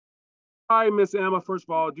Hi, Miss Emma. First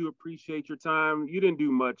of all, I do appreciate your time. You didn't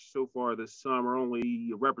do much so far this summer,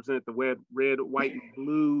 only represent the red, white, and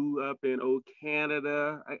blue up in old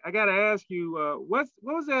Canada. I got to ask you, what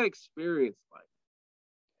was that experience like?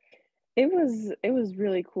 It was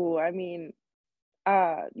really cool. I mean,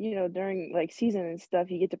 during like season and stuff,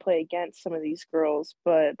 you get to play against some of these girls,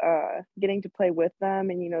 but getting to play with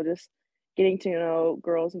them and just getting to know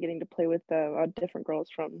girls and getting to play with different girls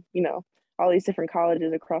from all these different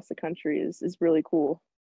colleges across the country is really cool.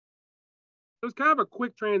 It was kind of a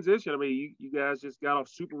quick transition. I mean, you guys just got off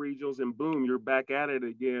super regionals and boom, you're back at it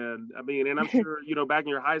again. I mean, and I'm sure, back in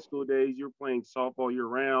your high school days, you're playing softball year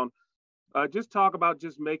round. Just talk about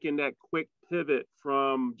just making that quick pivot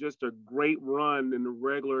from just a great run in the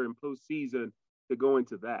regular and postseason to go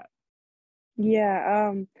into that.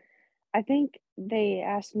 Yeah, I think they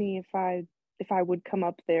asked me if I would come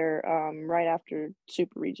up there right after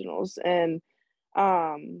super regionals, and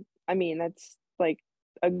I mean that's like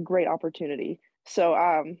a great opportunity. So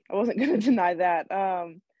I wasn't going to deny that.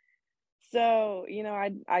 So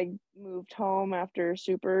I moved home after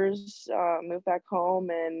supers, moved back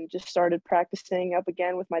home, and just started practicing up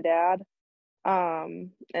again with my dad.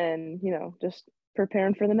 And just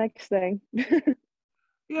preparing for the next thing.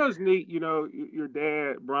 Yeah, it was neat. Your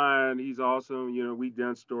dad, Brian, he's awesome. We've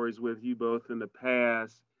done stories with you both in the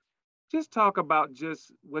past. Just talk about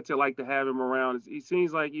just what's it like to have him around. He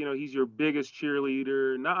seems like, he's your biggest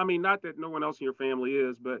cheerleader. Not, I mean, not that no one else in your family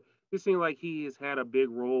is, but it seems like he has had a big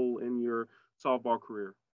role in your softball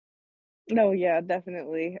career. No, yeah,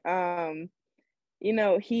 definitely.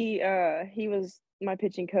 He was my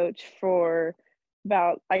pitching coach for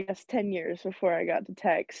about, I guess, 10 years before I got to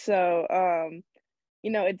Tech. So,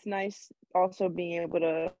 it's nice also being able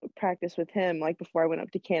to practice with him like before I went up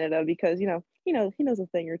to Canada because, he knows a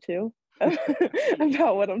thing or two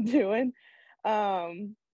about what I'm doing. But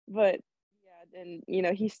yeah, and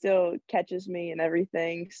he still catches me and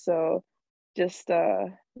everything. So just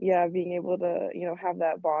yeah, being able to, have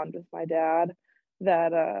that bond with my dad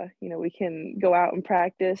that we can go out and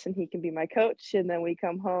practice and he can be my coach and then we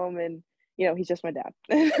come home and he's just my dad.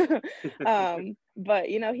 But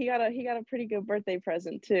he got a pretty good birthday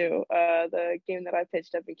present too. The game that I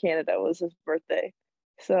pitched up in Canada was his birthday.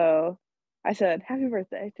 So I said happy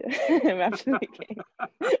birthday to him after the game.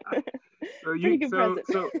 So Pretty you good so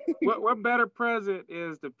present. so what better present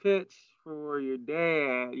is to pitch for your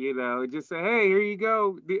dad, just say, "Hey, here you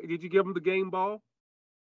go." Did you give him the game ball?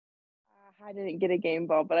 I didn't get a game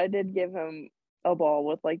ball, but I did give him a ball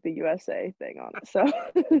with like the USA thing on it. So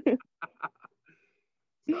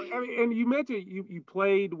So I mean, and you mentioned you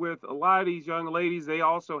played with a lot of these young ladies. They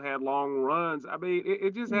also had long runs. I mean,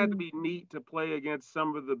 it just had to mm, be neat to play against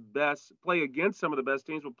some of the best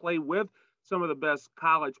teams, but play with some of the best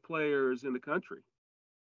college players in the country.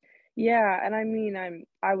 yeah, and I mean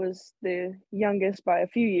I was the youngest by a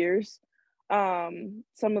few years.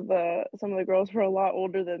 Some of the girls were a lot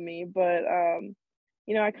older than me, but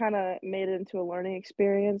I kind of made it into a learning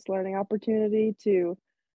experience, learning opportunity to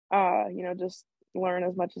just learn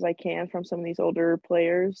as much as I can from some of these older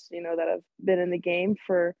players, that have been in the game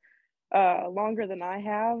for longer than I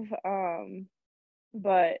have.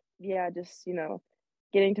 But yeah, just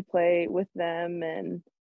getting to play with them and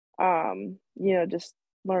just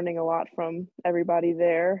learning a lot from everybody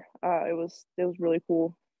there. It was really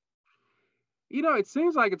cool. It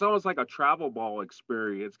seems like it's almost like a travel ball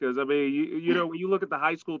experience because I mean, when you look at the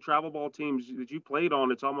high school travel ball teams that you played on,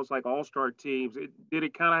 it's almost like all-star teams. Did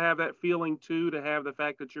it kind of have that feeling too, to have the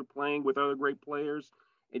fact that you're playing with other great players,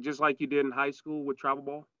 and just like you did in high school with travel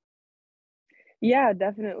ball? Yeah,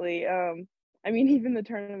 definitely. I mean, even the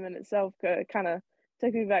tournament itself kind of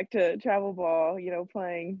took me back to travel ball.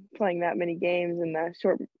 Playing that many games in that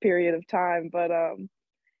short period of time. But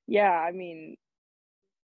yeah, I mean,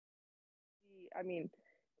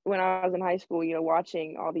 when I was in high school,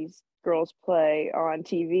 watching all these girls play on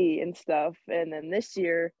TV and stuff, and then this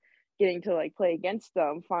year getting to like play against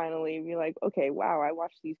them finally, and be like, okay, wow, I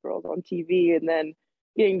watched these girls on TV, and then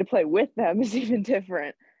getting to play with them is even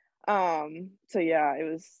different. So yeah, it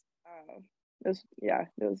was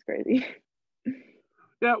crazy.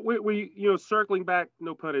 Yeah, we circling back,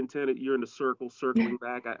 no pun intended. You're in the circle, circling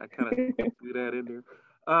back. I kind of threw that in there.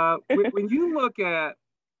 When you look at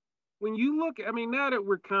I mean, now that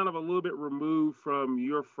we're kind of a little bit removed from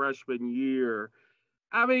your freshman year,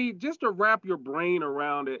 I mean, just to wrap your brain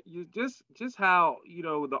around it, you just how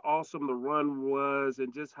the awesome the run was,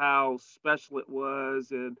 and just how special it was,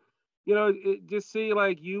 and it just seemed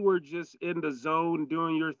like you were just in the zone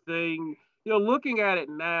doing your thing. Looking at it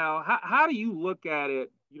now, how do you look at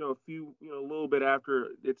it? A little bit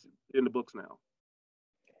after it's in the books now.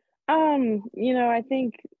 I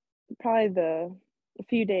think probably a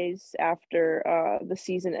few days after the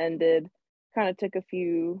season ended, kind of took a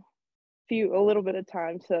little bit of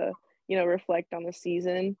time to, reflect on the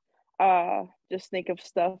season. Just think of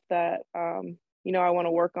stuff that I want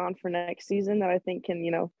to work on for next season that I think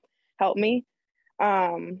can, help me.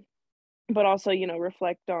 Um, but also,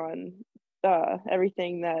 reflect on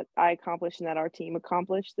everything that I accomplished and that our team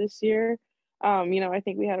accomplished this year. I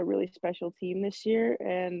think we had a really special team this year,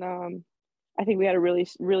 and I think we had a really,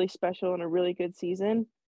 really special and a really good season.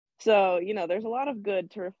 So, there's a lot of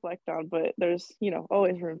good to reflect on, but there's,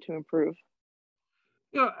 always room to improve.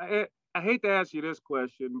 I hate to ask you this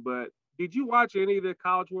question, but did you watch any of the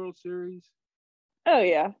College World Series? Oh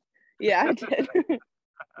yeah. Yeah, I did.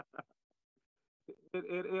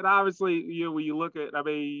 It obviously, when you look at, I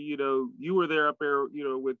mean, you were there up there,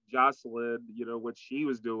 with Jocelyn, what she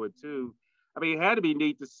was doing too. I mean, it had to be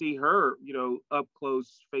neat to see her, up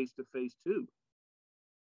close, face to face too.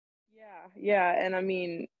 Yeah, yeah, and I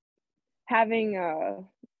mean, having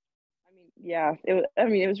yeah,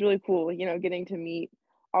 it was really cool, getting to meet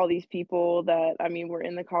all these people that were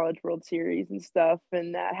in the College World Series and stuff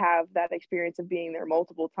and that have that experience of being there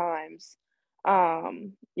multiple times.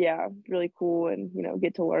 Yeah, really cool and,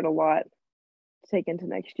 get to learn a lot to take into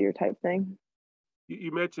next year type thing.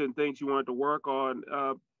 You mentioned things you wanted to work on.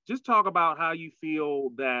 Just talk about how you feel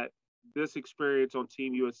that this experience on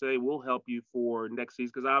Team USA will help you for next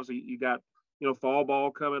season, because obviously you got, fall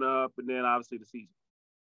ball coming up, and then obviously the season.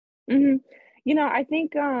 I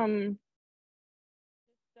think uh,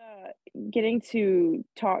 getting to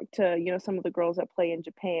talk to some of the girls that play in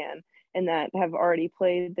Japan and that have already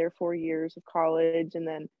played their 4 years of college, and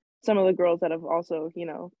then some of the girls that have also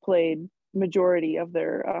played majority of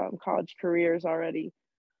their college careers already.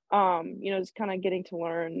 Just kind of getting to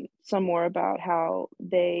learn some more about how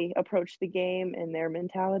they approach the game and their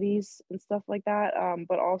mentalities and stuff like that.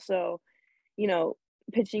 But also, you know,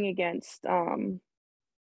 pitching against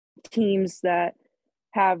teams that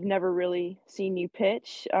have never really seen you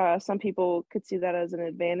pitch. Some people could see that as an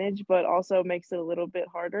advantage, but also makes it a little bit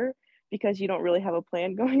harder because you don't really have a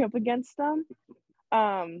plan going up against them.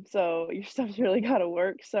 So your stuff's really got to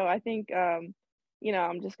work. So I think, I'm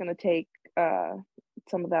just going to take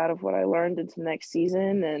some of that of what I learned into next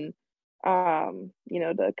season and,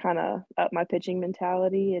 to kind of up my pitching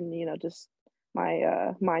mentality and, just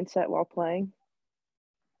my mindset while playing.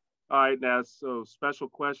 All right, now, so special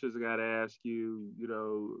questions I got to ask you.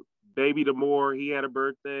 Baby Demore, he had a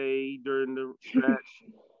birthday during the stretch,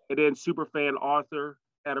 and then superfan Arthur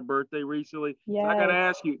had a birthday recently. So I got to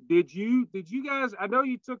Yes. ask you, did you guys? I know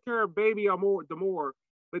you took care of Baby Demore,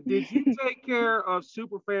 but did you take care of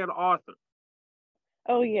superfan Arthur?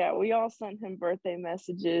 Oh yeah, we all sent him birthday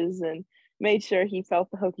messages and made sure he felt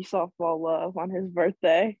the Hokie softball love on his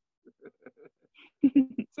birthday.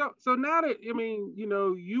 So now that, I mean,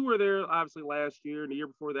 you were there obviously last year, and the year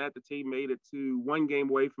before that, the team made it to one game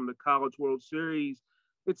away from the College World Series.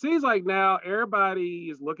 It seems like now everybody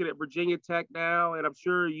is looking at Virginia Tech now, and I'm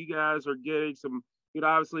sure you guys are getting some.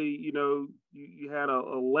 Obviously, you had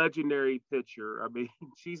a legendary pitcher. I mean,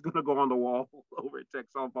 she's going to go on the wall over at Tech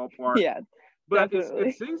Softball Park. Yeah, But it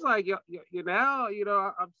definitely. seems like you now,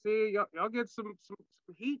 I'm seeing y'all get some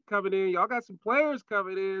heat coming in. Y'all got some players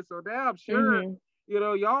coming in. So now I'm sure, Mhm.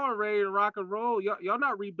 y'all are ready to rock and roll. Y'all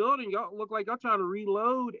not rebuilding. Y'all look like y'all trying to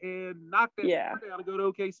reload and knock that Yeah, door down to go to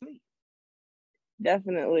OKC.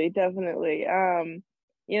 definitely, definitely.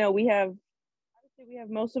 We have obviously we have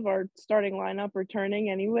most of our starting lineup returning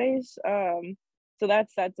anyways. So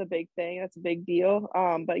that's a big thing. That's a big deal.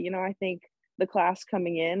 But I think the class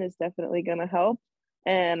coming in is definitely going to help,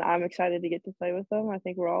 and I'm excited to get to play with them. I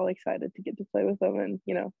think we're all excited to get to play with them and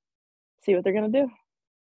see what they're going to do.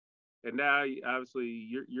 And now, obviously,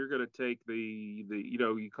 you're gonna take the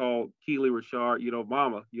you call Keely Richard,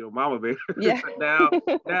 Mama, Mama Bear. Yeah. So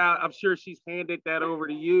now I'm sure she's handed that over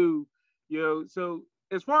to you. So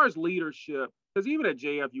as far as leadership, because even at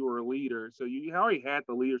JF you were a leader, so you already had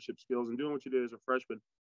the leadership skills and doing what you did as a freshman.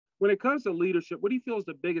 When it comes to leadership, what do you feel is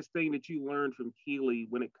the biggest thing that you learned from Keely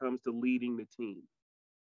when it comes to leading the team?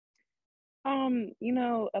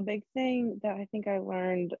 A big thing that I think I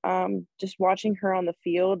learned just watching her on the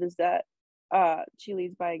field is that she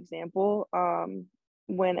leads by example.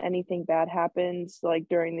 When anything bad happens, like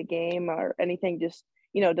during the game or anything just,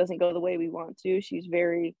 doesn't go the way we want to, she's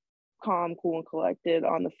very calm, cool, and collected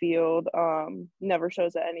on the field. Never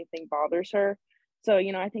shows that anything bothers her. So,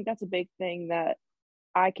 I think that's a big thing that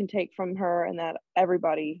I can take from her and that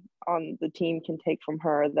everybody on the team can take from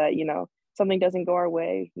her that, something doesn't go our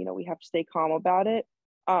way, we have to stay calm about it.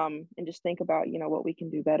 and just think about, what we can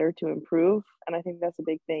do better to improve. And I think that's a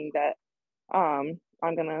big thing that I'm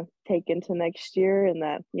gonna take into next year, and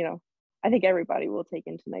that, I think everybody will take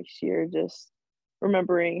into next year, just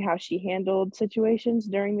remembering how she handled situations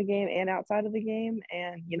during the game and outside of the game,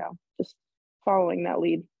 and just following that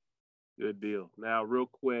lead. Good deal. Now, real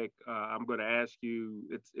quick, I'm going to ask you.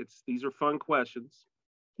 It's these are fun questions.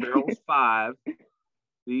 Carol's five.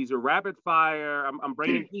 These are rapid fire. I'm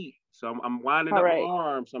bringing heat, so I'm winding All up right. my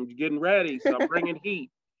arms. So I'm getting ready. So I'm bringing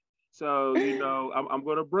heat. So I'm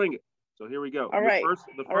going to bring it. So here we go. All right.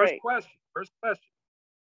 The first question. First question.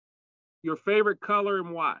 Your favorite color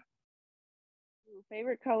and why?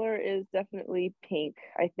 Favorite color is definitely pink,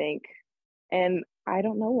 I think, and I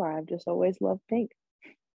don't know why. I've just always loved pink.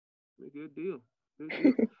 Good deal. Good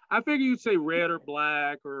deal. I figure you'd say red or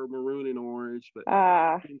black or maroon and orange, but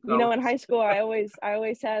in high school, I always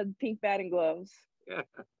had pink batting gloves. Yeah.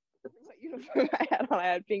 What uniform I had on, I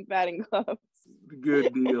had pink batting gloves.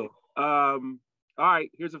 Good deal. All right,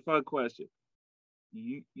 here's a fun question.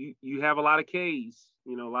 You have a lot of Ks,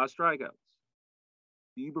 a lot of strikeouts.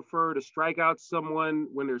 Do you prefer to strike out someone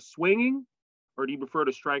when they're swinging, or do you prefer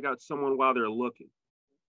to strike out someone while they're looking?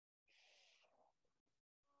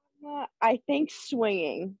 I think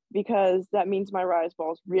swinging, because that means my rise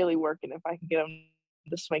ball's really working if I can get them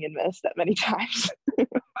to swing and miss that many times.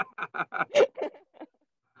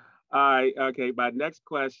 All right. Okay. My next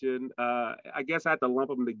question, I guess I have to lump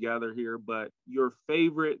them together here, but your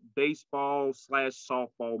favorite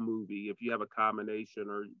baseball/softball movie, if you have a combination,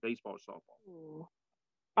 or baseball or softball?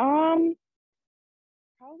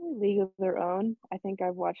 Probably League of Their Own. I think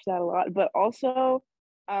I've watched that a lot, but also,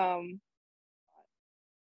 I've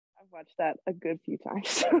watched that a good few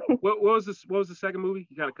times. What was this? What was the second movie?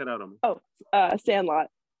 You kind of cut out on me. Oh, Sandlot.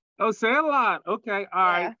 Oh, Sandlot. Okay. All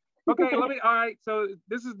right. Yeah. Okay. All right. So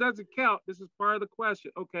this doesn't count. This is part of the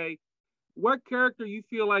question. Okay. What character you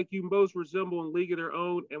feel like you most resemble in League of Their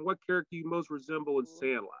Own, and what character you most resemble in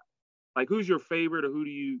Sandlot? Like, who's your favorite, or who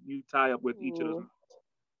do you tie up with each of those?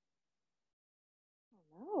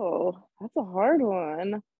 Oh, that's a hard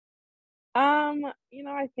one. I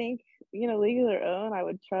think, League of Their Own, I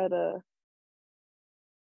would try to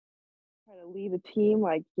lead a team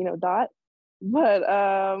like, Dot. But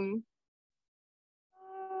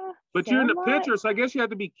But you're in the pitcher, so I guess you have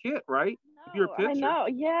to be Kit, right? No, if you're a pitcher. I know,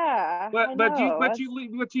 yeah. But Dottie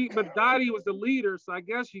was the leader, so I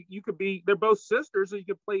guess you could be. They're both sisters, so you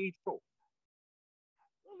could play each role.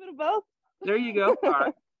 A little bit of both. There you go. All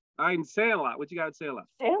right. All right, and Sandlot. What you got in Sandlot?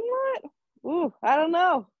 Sandlot? Ooh, I don't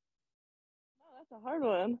know. No, that's a hard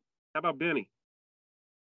one. How about Benny?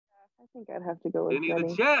 I think I'd have to go with Benny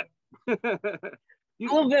the Jet. a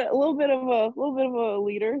little bit of a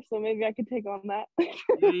leader, so maybe I could take on that.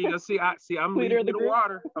 Yeah, you go. I'm leading you to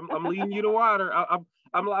water. I'm leading you to water.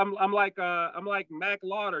 I'm like Mac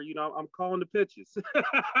Lauder. I'm calling the pitches.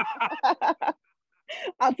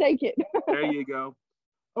 I'll take it. There you go.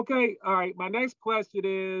 Okay, all right. My next question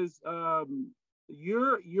is,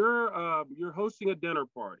 you're hosting a dinner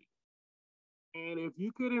party, and if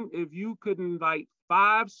you could invite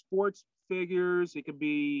 5 sports figures, it could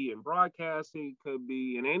be in broadcasting, it could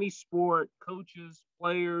be in any sport, coaches,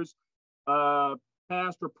 players,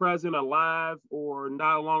 past or present, alive or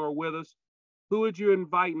not longer with us. Who would you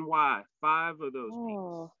invite and why? 5 of those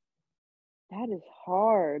people. That is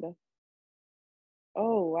hard.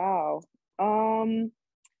 Oh wow. I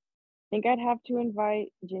think I'd have to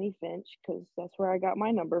invite Jenny Finch, because that's where I got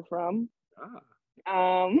my number from.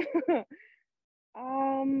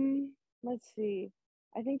 Let's see.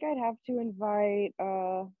 I think I'd have to invite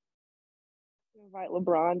LeBron,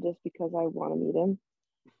 just because I want to meet him.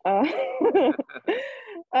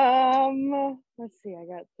 Let's see. I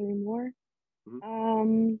got 3 more.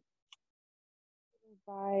 Mm-hmm.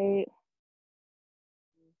 I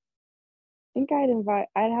think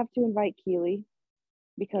I'd have to invite Keely,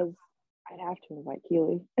 because I'd have to invite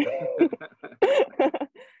Keely.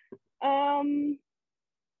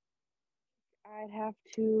 I'd have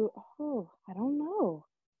to. I don't know.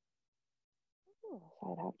 Who else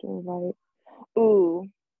I'd have to invite?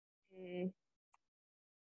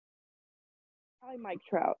 Probably Mike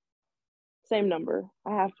Trout. Same number.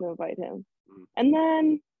 I have to invite him, and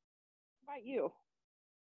then invite you.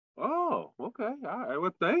 Oh, okay. All right.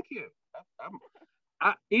 Well, thank you.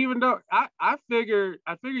 Even though I figure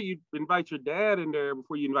you'd invite your dad in there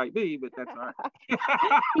before you invite me, but that's all right.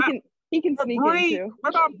 He can sneak in too.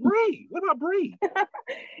 What about Bree?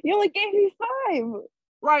 You only gave me 5.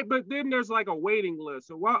 Right, but then there's like a waiting list.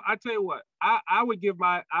 So, well, I tell you what, I would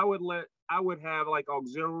have like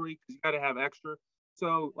auxiliary, because you got to have extra.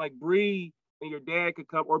 So like Bree and your dad could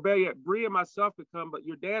come, or better yet, Bree and myself could come, but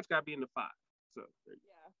your dad's got to be in the 5. So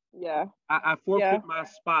Yeah. I forfeit my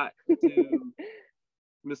spot to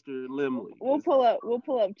Mr. Lemley. We'll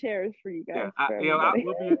pull up chairs for you guys.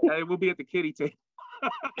 We'll be at the kitty table.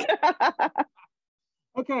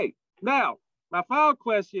 Okay, now my final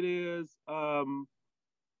question is: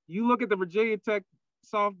 you look at the Virginia Tech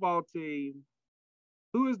softball team.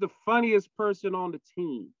 Who is the funniest person on the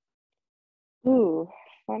team? Ooh,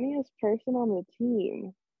 funniest person on the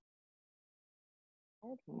team.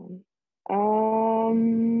 Hard one.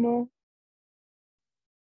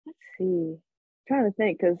 Let's see. I'm trying to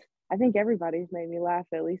think because I think everybody's made me laugh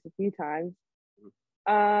at least a few times.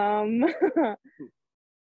 I would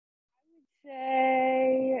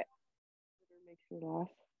say makes me laugh.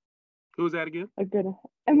 Who's that again? A good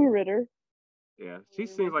Emma Ritter. Yeah, she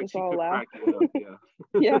seems like she could crack you up. Yeah.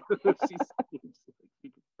 Yeah. She seems like she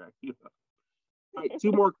could crack you up. All right,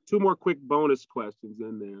 two more quick bonus questions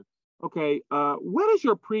in there. Okay, what is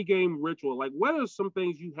your pregame ritual? Like, what are some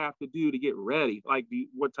things you have to do to get ready? Like,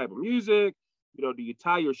 what type of music? Do you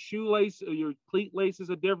tie your shoelace or your cleat laces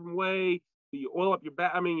a different way? Do you oil up your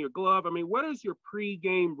your glove? What is your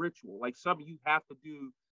pregame ritual? Like something you have to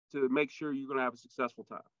do to make sure you're gonna have a successful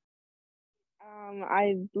time.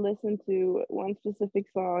 I listened to one specific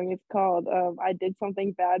song. It's called "I Did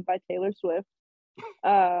Something Bad" by Taylor Swift.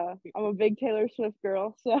 I'm a big Taylor Swift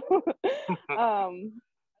girl, so I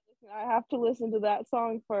have to listen to that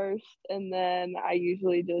song first, and then I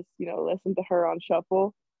usually just listen to her on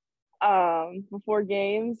shuffle before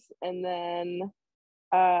games, and then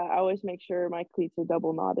I always make sure my cleats are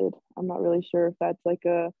double knotted. I'm not really sure if that's like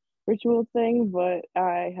a ritual thing, but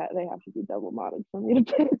they have to be double knotted for me to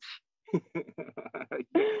pitch. Yeah,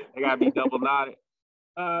 they gotta be double knotted.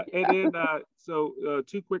 And then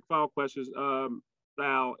two quick final questions.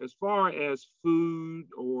 Now, as far as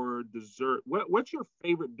food or dessert, what's your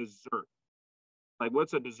favorite dessert? Like,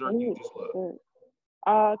 what's a dessert you just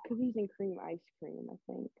love? Cookies and cream ice cream, I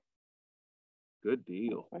think. Good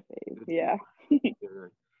deal. That's my favorite. Yeah.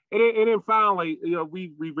 And then finally,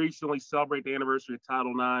 we recently celebrate the anniversary of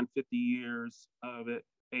Title IX, 50 years of it,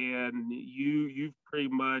 and you've pretty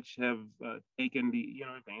much have taken the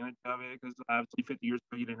advantage of it because obviously 50 years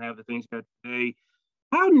ago you didn't have the things you got today.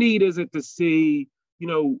 How neat is it to see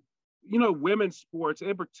women's sports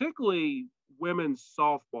and particularly women's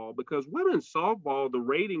softball? Because women's softball, the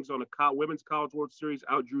ratings on the women's College World Series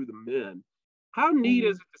outdrew the men. How neat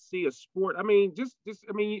is it to see a sport?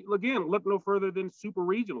 Again, look no further than super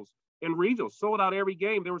regionals and regionals sold out every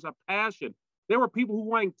game. There was a passion. There were people who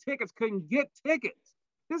wanted tickets, couldn't get tickets.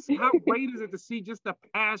 How great is it to see just the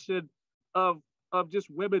passion of just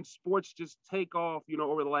women's sports just take off,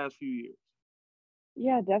 over the last few years?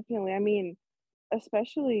 Yeah, definitely.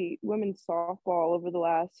 Especially women's softball over the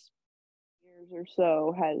last years or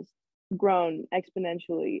so has grown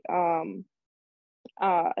exponentially.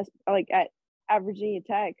 Like at Virginia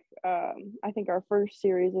Tech, I think our first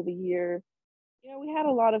series of the year, we had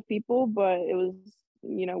a lot of people, but it was,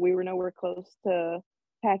 we were nowhere close to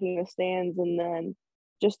packing the stands. And then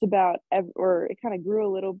just about, or it kind of grew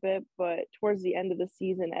a little bit, but towards the end of the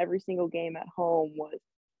season, every single game at home was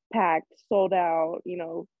packed, sold out,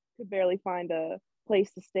 could barely find a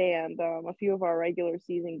place to stand. A few of our regular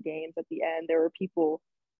season games at the end, there were people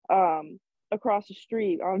across the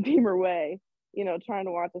street on Beamer Way, trying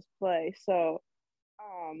to watch us play. So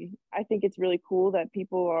I think it's really cool that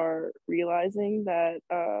people are realizing that,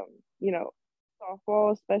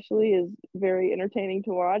 softball especially is very entertaining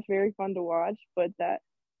to watch, very fun to watch, but that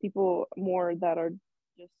people more that are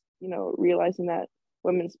just, realizing that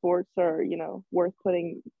women's sports are, worth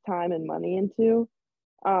putting time and money into.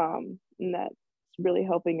 And that's really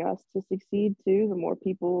helping us to succeed too. The more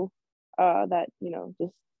people that,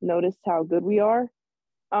 just notice how good we are.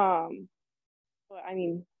 But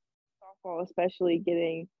softball, especially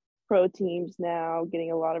getting pro teams now,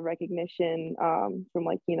 getting a lot of recognition from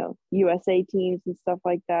USA teams and stuff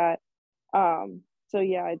like that. So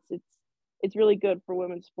yeah, it's really good for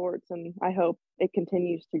women's sports, and I hope it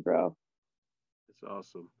continues to grow. It's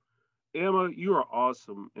awesome. Emma, you are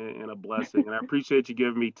awesome and a blessing, and I appreciate you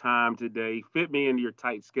giving me time today. Fit me into your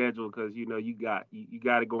tight schedule because you got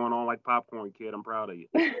it going on like popcorn, kid. I'm proud of you.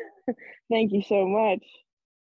 Thank you so much.